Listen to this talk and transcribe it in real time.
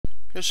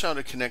Here's how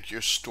to connect your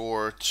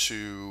store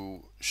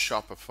to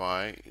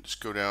Shopify.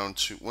 Just go down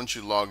to, once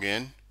you log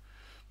in,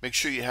 make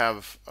sure you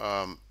have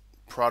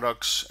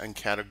products and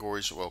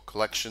categories, well,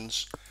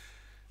 collections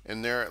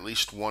in there, at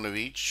least one of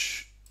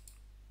each,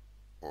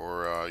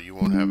 or you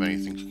won't have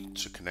anything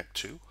to connect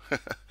to.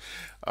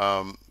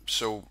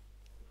 So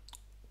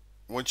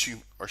once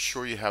you are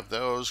sure you have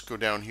those, go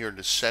down here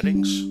to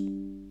settings,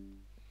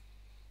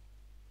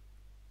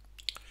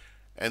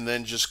 and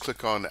then just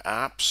click on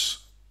apps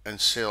and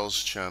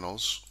sales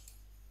channels,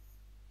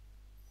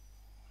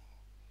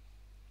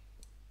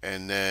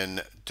 and then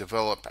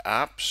develop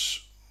apps,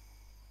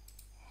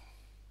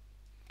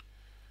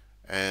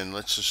 and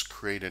let's just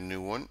create a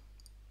new one.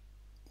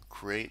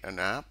 Create an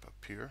app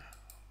up here.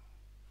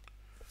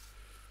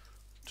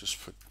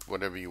 Just put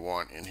whatever you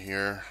want in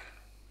here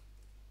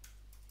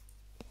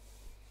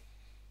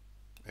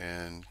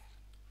and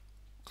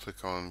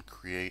click on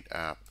create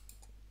app.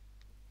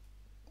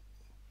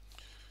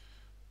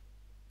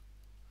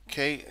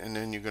 Okay, and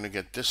then you're going to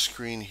get this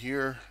screen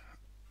here.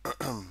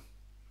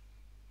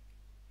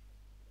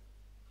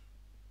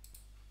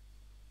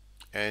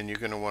 And you're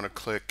going to want to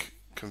click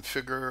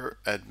configure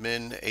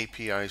admin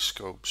API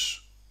scopes.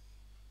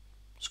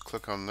 Just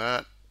click on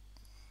that.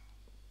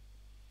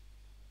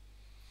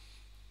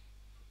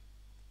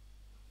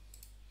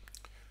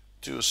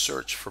 Do a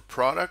search for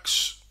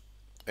products,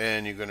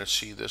 and you're going to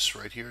see this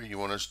right here. You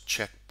want to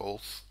check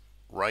both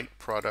write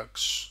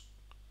products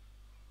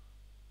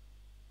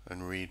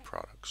and read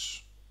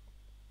products.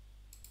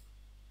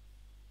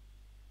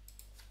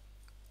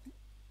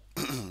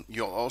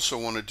 You'll also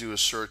want to do a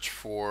search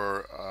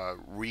for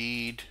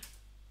read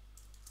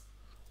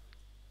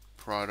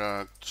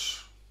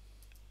product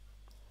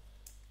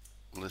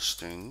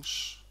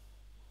listings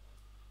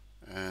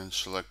and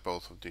select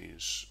both of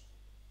these.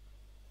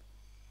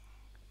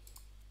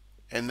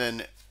 And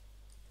then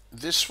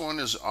this one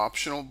is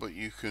optional, but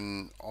you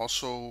can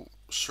also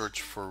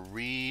search for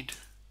read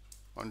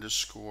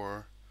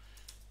underscore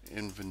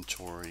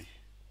inventory,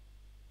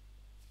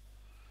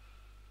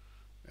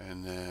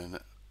 and then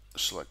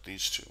select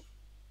these two.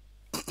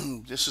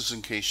 This is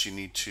in case you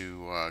need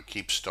to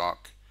keep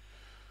stock,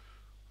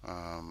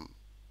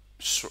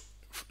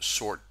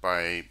 sort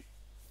by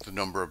the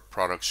number of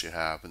products you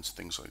have and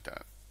things like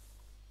that.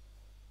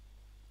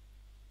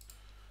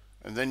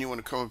 And then you want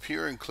to come up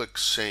here and click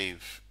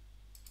save.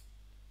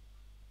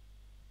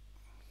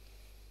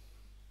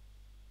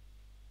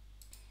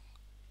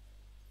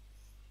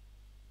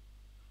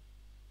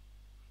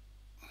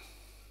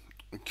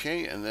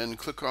 Okay, and then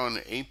click on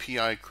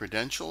API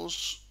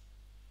credentials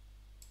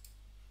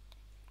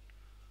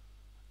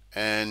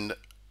and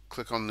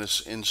click on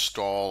this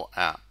install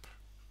app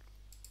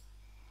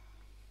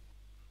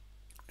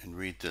and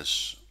read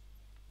this.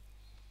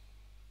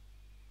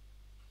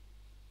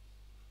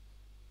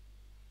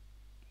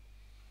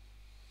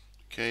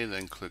 Okay,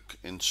 then click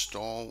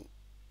install.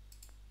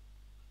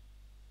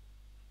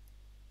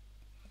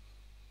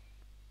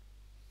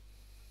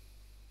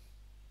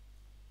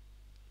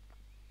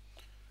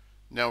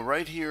 Now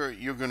right here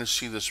you're going to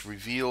see this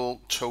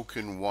reveal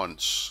token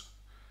once,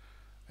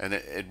 and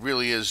it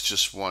really is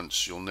just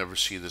once. You'll never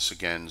see this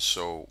again.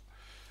 So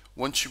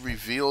once you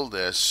reveal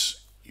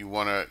this, you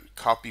want to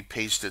copy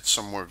paste it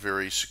somewhere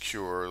very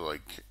secure,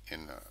 like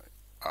in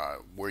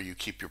where you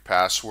keep your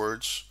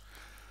passwords.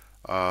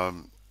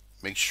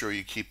 Make sure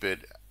you keep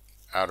it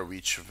out of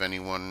reach of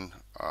anyone.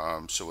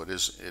 So it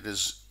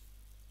is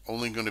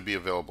only going to be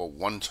available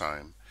one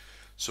time.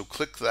 So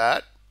click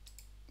that,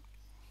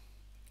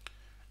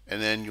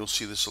 and then you'll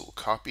see this little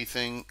copy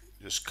thing.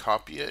 Just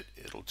copy it.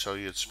 It'll tell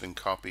you it's been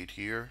copied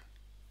here.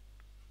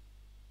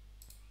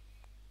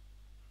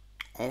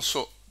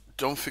 Also,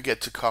 don't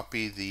forget to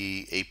copy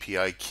the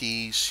API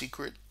key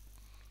secret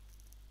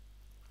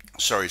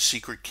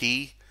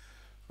key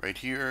right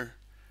here,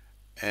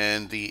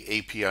 and the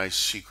API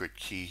secret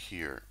key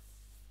here.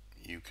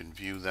 You can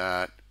view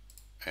that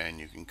and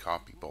you can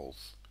copy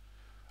both.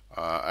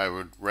 I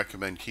would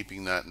recommend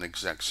keeping that in the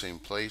exact same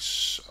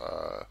place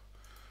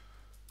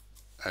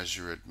as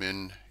your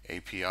admin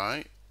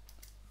API.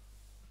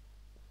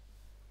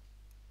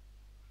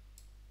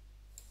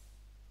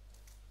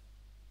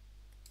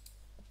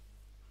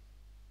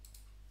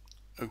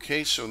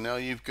 Okay, so now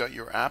you've got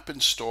your app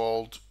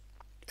installed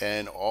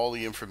and all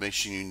the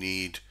information you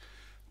need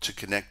to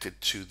connect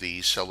it to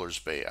the Sellers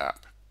Bay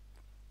app,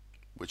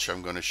 which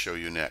I'm going to show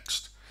you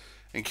next.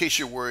 In case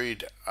you're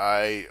worried,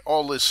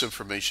 all this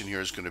information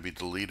here is going to be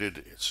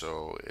deleted,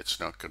 so it's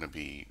not going to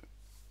be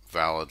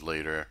valid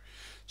later,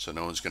 so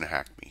no one's going to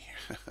hack me.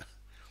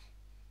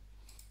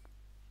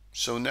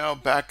 So now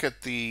back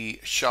at the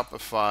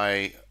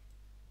Shopify,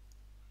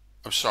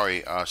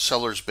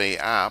 Sellers Bay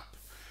app,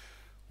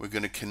 we're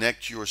going to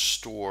connect your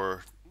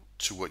store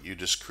to what you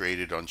just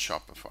created on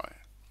Shopify.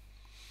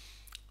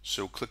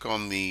 So click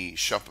on the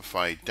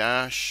Shopify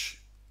dash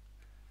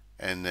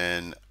and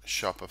then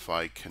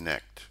Shopify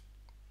Connect.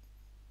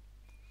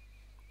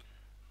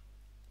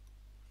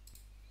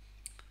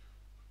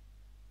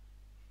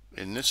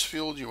 In this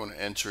field, you want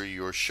to enter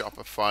your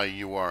Shopify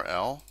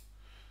URL,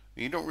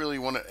 You don't really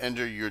want to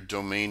enter your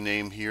domain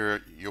name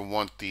here. You'll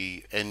want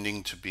the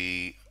ending to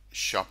be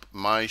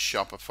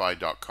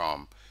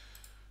myshopify.com.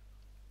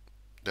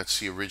 That's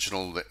the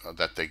original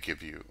that they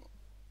give you.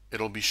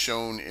 It'll be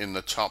shown in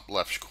the top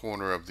left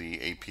corner of the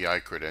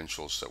API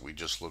credentials that we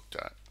just looked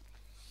at.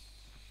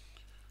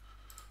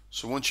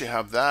 So once you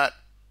have that,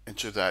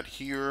 enter that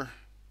here,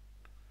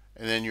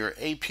 and then your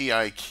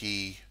API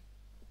key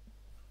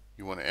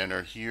you want to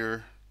enter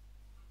here,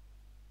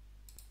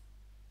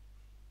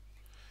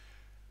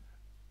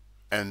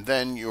 and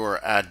then your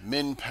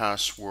admin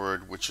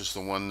password, which is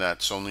the one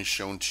that's only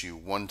shown to you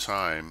one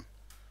time.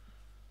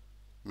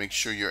 Make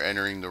sure you're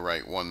entering the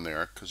right one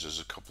there, because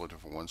there's a couple of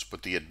different ones,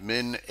 but the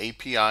admin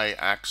API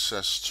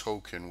access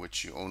token,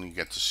 which you only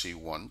get to see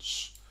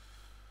once.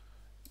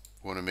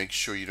 You want to make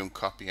sure you don't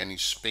copy any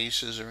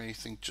spaces or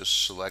anything.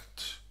 Just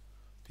select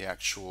the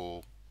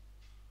actual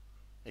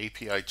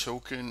API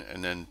token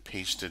and then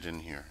paste it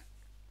in here.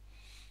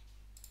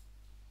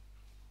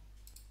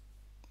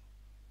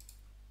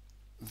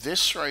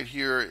 This right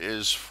here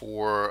is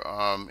for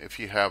if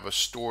you have a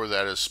store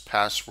that is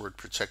password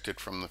protected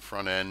from the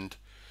front end.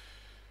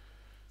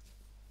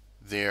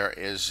 There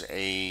is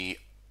a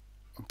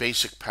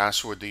basic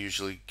password they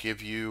usually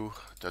give you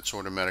that's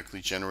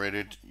automatically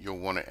generated. You'll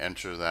want to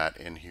enter that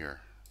in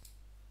here.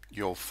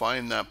 You'll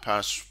find that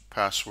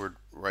password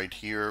right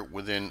here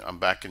within, I'm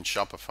back in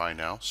Shopify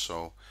now,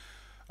 so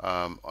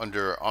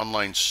under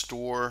online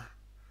store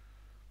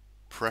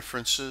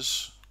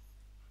preferences,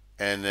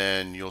 and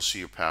then you'll see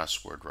your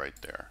password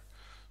right there.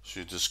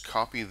 So you just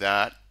copy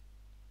that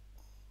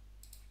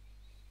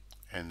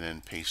and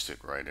then paste it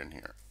right in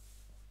here.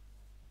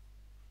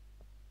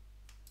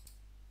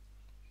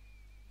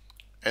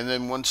 And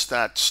then once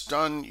that's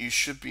done, you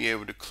should be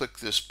able to click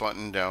this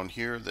button down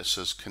here that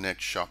says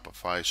Connect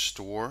Shopify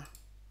Store.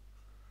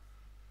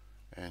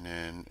 And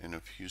then in a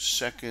few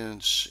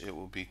seconds, it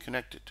will be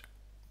connected.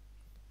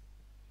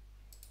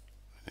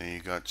 And you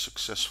got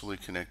successfully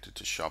connected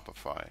to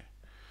Shopify.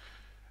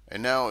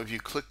 And now if you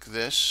click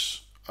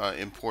this,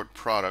 Import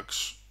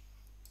Products,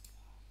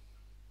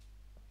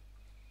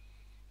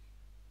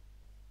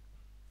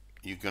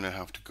 you're going to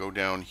have to go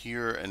down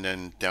here and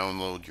then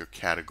download your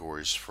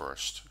categories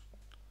first.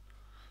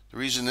 The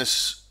reason we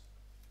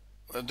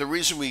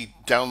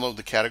download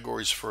the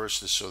categories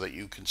first is so that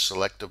you can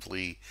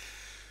selectively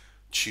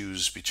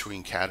choose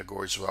between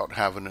categories without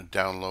having to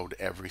download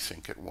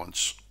everything at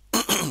once.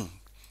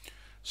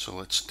 So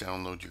let's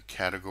download your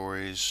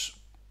categories.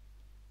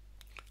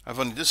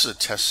 This is a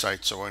test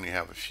site, so I only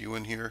have a few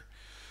in here.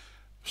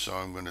 So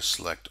I'm going to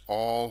select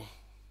all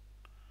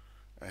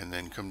and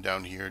then come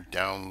down here,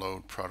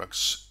 download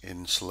products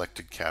in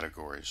selected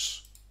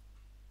categories.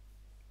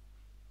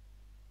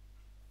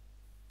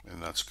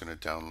 And that's going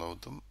to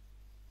download them.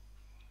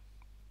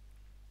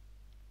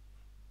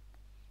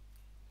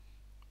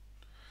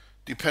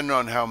 Depending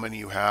on how many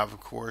you have, of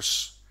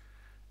course,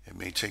 it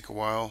may take a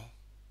while.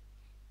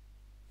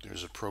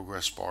 There's a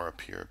progress bar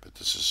up here, but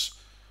this is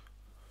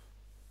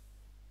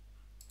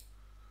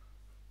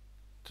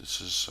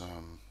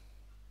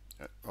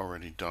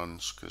already done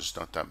because there's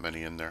not that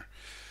many in there.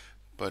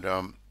 But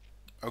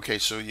okay,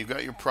 so you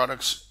got your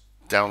products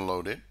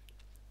downloaded.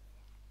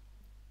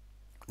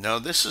 Now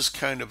this is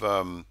kind of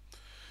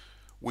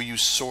where you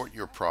sort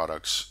your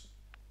products,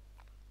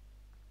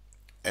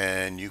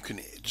 and you can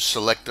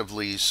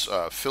selectively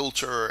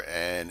filter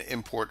and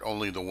import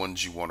only the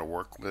ones you want to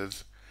work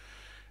with.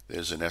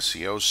 There's an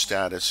SEO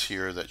status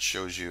here that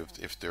shows you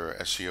if their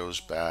SEO is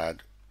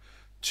bad.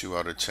 2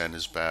 out of 10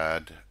 is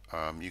bad.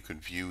 You can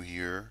view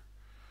here.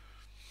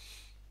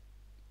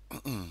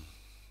 And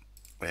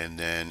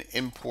then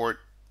import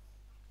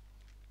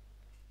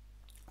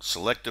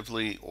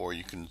selectively, or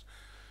you can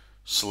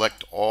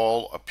select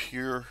all up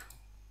here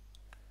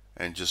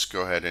and just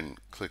go ahead and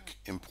click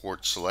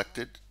import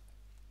selected,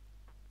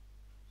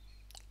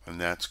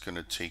 and that's going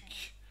to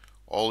take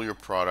all your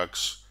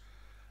products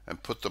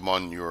and put them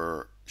on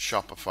your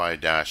Shopify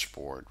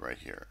dashboard right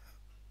here.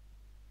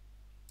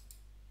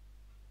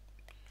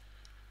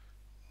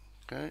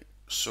 Okay,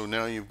 so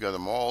now you've got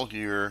them all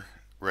here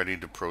ready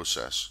to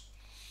process.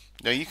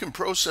 Now you can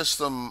process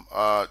them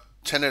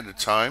 10 at a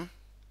time.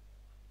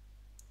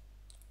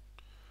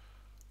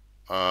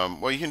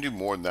 Well, you can do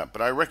more than that,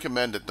 but I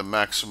recommend at the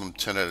maximum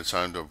 10 at a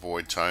time to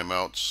avoid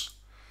timeouts,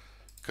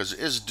 because it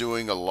is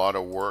doing a lot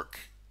of work.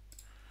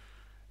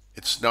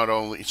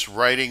 It's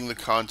writing the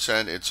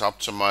content, it's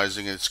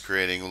optimizing, it's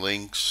creating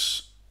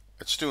links,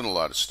 it's doing a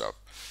lot of stuff.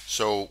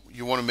 So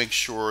you want to make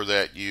sure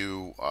that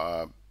you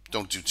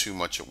don't do too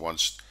much at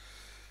once,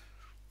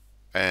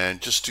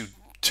 and just do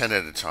 10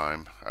 at a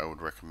time, I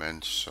would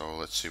recommend. So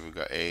let's see, we've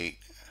got 8,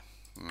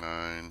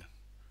 9,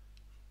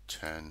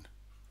 10.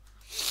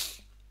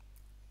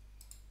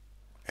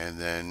 And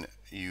then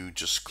you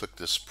just click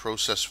this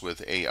process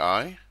with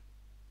AI.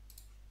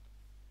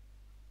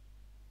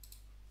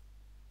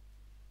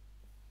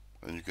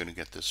 And you're going to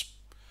get this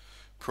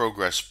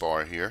progress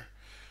bar here.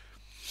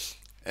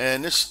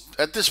 And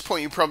at this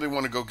point, you probably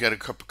want to go get a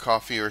cup of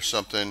coffee or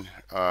something.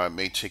 It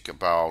may take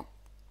about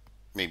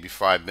maybe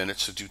 5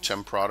 minutes to do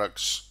 10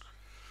 products.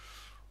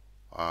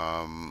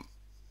 Um,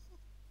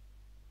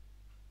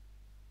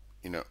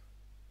 you know,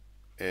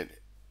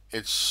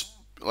 it's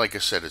like I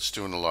said, it's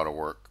doing a lot of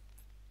work.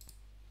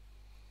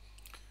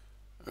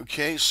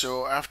 Okay,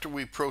 so after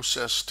we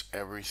processed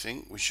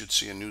everything, we should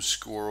see a new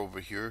score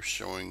over here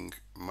showing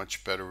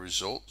much better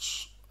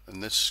results.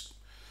 And this,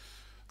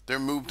 they're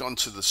moved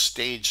onto the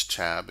stage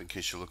tab in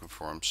case you're looking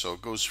for them. So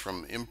it goes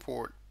from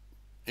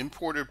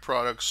imported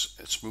products,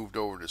 it's moved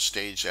over to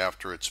stage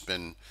after it's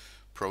been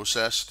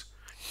processed.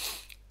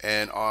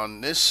 And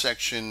on this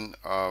section,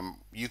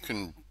 you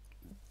can,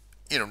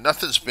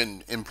 nothing's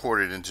been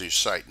imported into your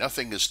site.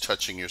 Nothing is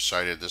touching your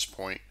site at this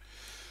point.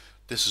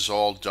 This is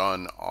all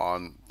done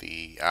on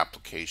the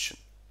application.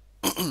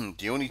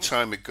 The only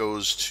time it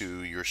goes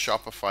to your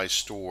Shopify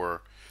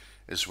store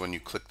is when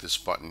you click this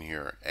button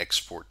here,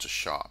 export to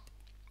shop.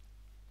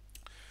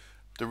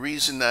 The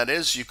reason that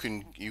is, you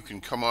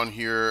can come on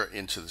here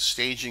into the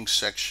staging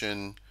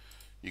section,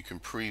 you can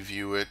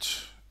preview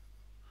it,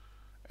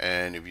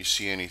 and if you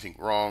see anything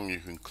wrong, you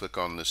can click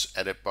on this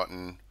edit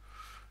button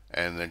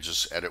and then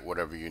just edit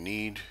whatever you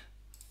need.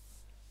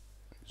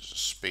 There's a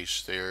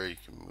space there, you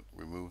can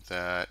remove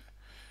that,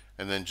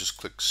 and then just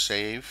click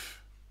save.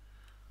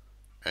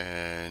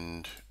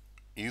 And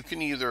you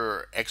can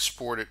either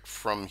export it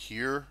from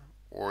here,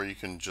 or you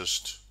can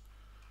just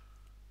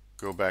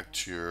go back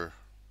to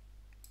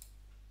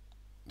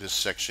this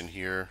section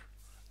here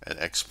and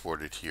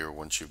export it here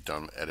once you've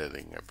done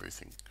editing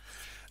everything.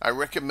 I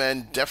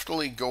recommend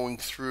definitely going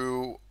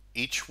through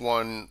each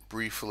one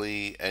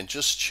briefly and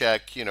just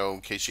check,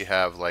 in case you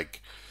have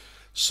like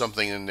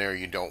something in there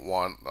you don't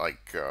want,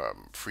 like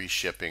free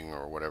shipping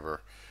or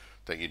whatever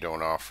that you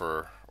don't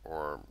offer,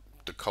 or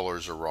the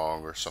colors are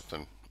wrong or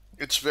something.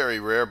 It's very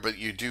rare, but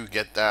you do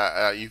get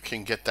that. You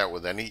can get that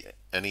with any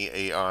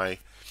AI.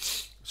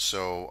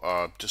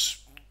 So just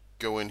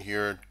go in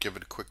here, give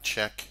it a quick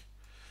check.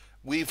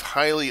 We've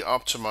highly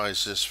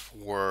optimized this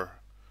for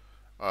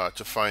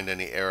to find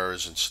any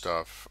errors and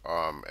stuff,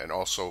 and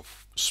also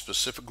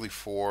specifically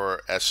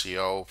for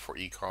SEO for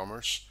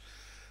e-commerce.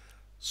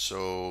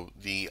 So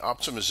the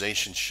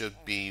optimization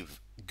should be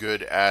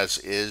good as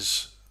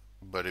is,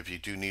 but if you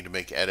do need to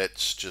make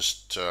edits,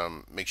 just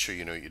make sure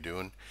you know what you're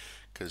doing,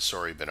 because it's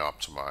already been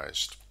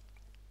optimized.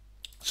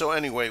 So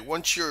anyway,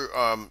 once you're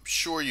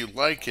sure you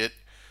like it,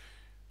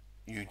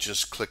 you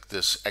just click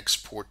this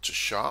export to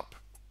shop.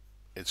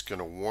 It's going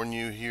to warn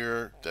you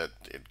here that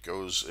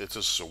this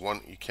is a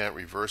one, you can't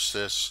reverse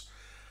this,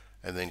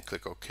 and then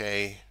click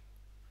OK,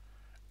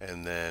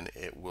 and then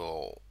it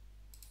will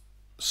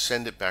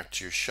send it back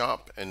to your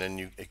shop, and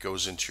then it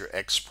goes into your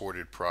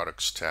exported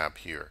products tab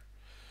here.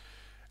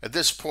 At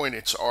this point,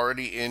 it's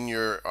already in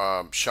your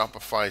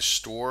Shopify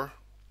store.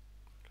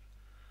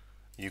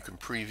 You can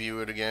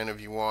preview it again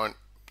if you want.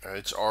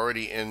 It's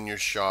already in your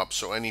shop,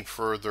 so any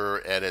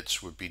further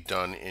edits would be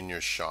done in your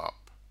shop.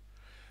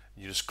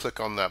 You just click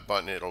on that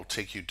button, it'll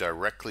take you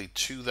directly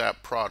to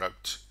that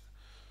product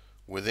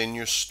within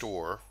your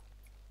store,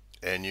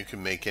 and you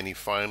can make any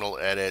final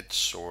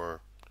edits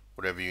or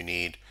whatever you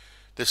need.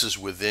 This is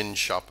within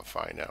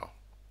Shopify now.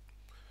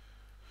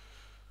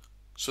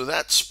 So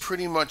that's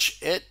pretty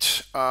much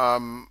it.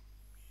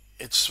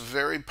 It's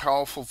very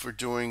powerful for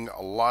doing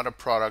a lot of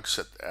products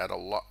at a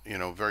lot,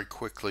 very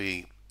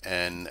quickly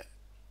and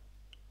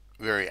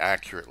very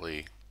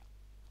accurately.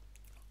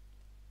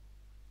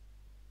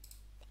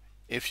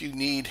 If you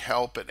need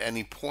help at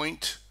any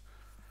point,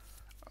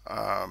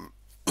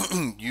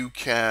 you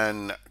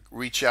can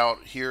reach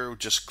out here,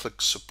 just click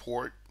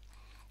support.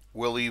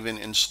 We'll even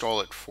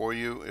install it for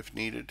you if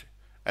needed.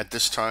 At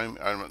this time,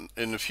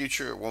 in the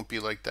future it won't be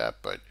like that,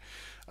 but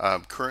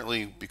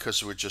currently,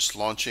 because we're just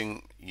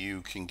launching,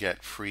 you can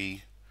get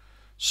free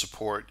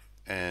support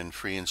and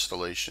free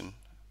installation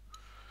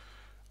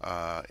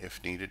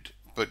if needed.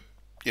 But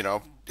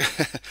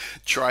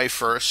try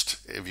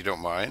first if you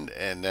don't mind,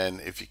 and then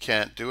if you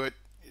can't do it,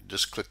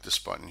 just click this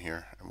button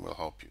here and we'll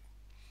help you.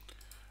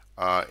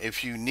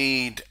 If you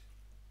need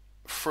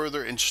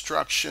further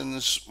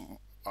instructions,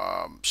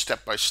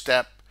 step by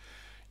step,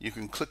 you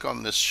can click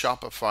on this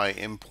Shopify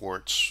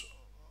imports.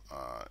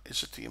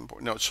 Is it the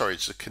import? No, sorry,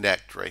 it's the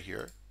connect right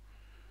here.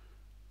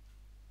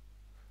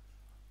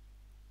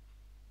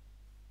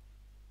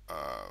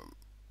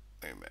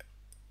 Wait a minute.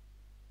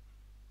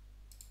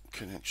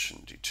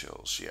 Connection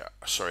details. Yeah,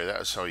 sorry,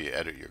 that's how you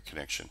edit your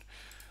connection.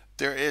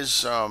 There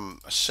is a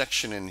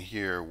section in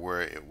here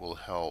where it will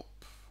help.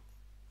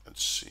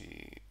 Let's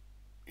see.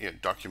 Yeah,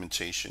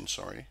 documentation,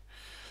 sorry.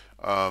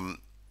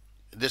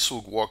 This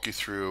will walk you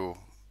through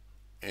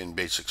in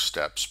basic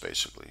steps,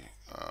 basically,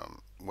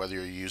 whether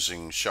you're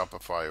using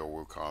Shopify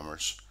or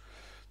WooCommerce.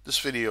 This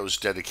video is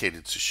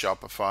dedicated to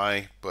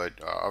Shopify, but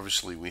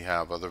obviously we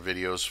have other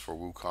videos for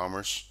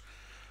WooCommerce.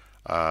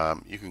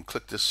 You can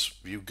click this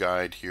view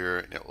guide here,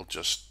 and it will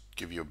just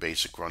give you a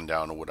basic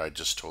rundown of what I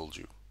just told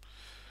you.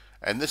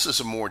 And this is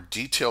a more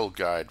detailed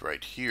guide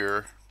right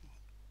here,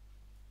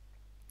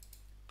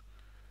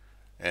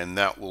 and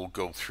that will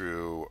go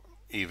through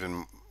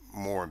even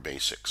more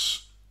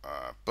basics.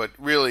 But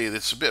really,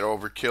 it's a bit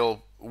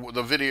overkill.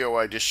 The video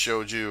I just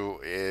showed you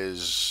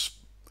is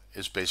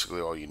basically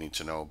all you need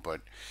to know.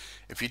 But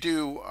if you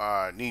do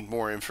need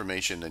more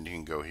information, then you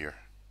can go here.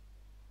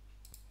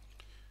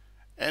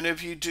 And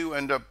if you do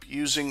end up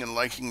using and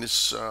liking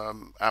this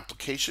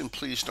application,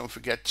 please don't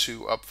forget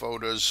to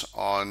upvote us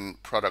on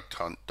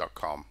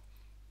producthunt.com.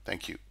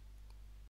 Thank you.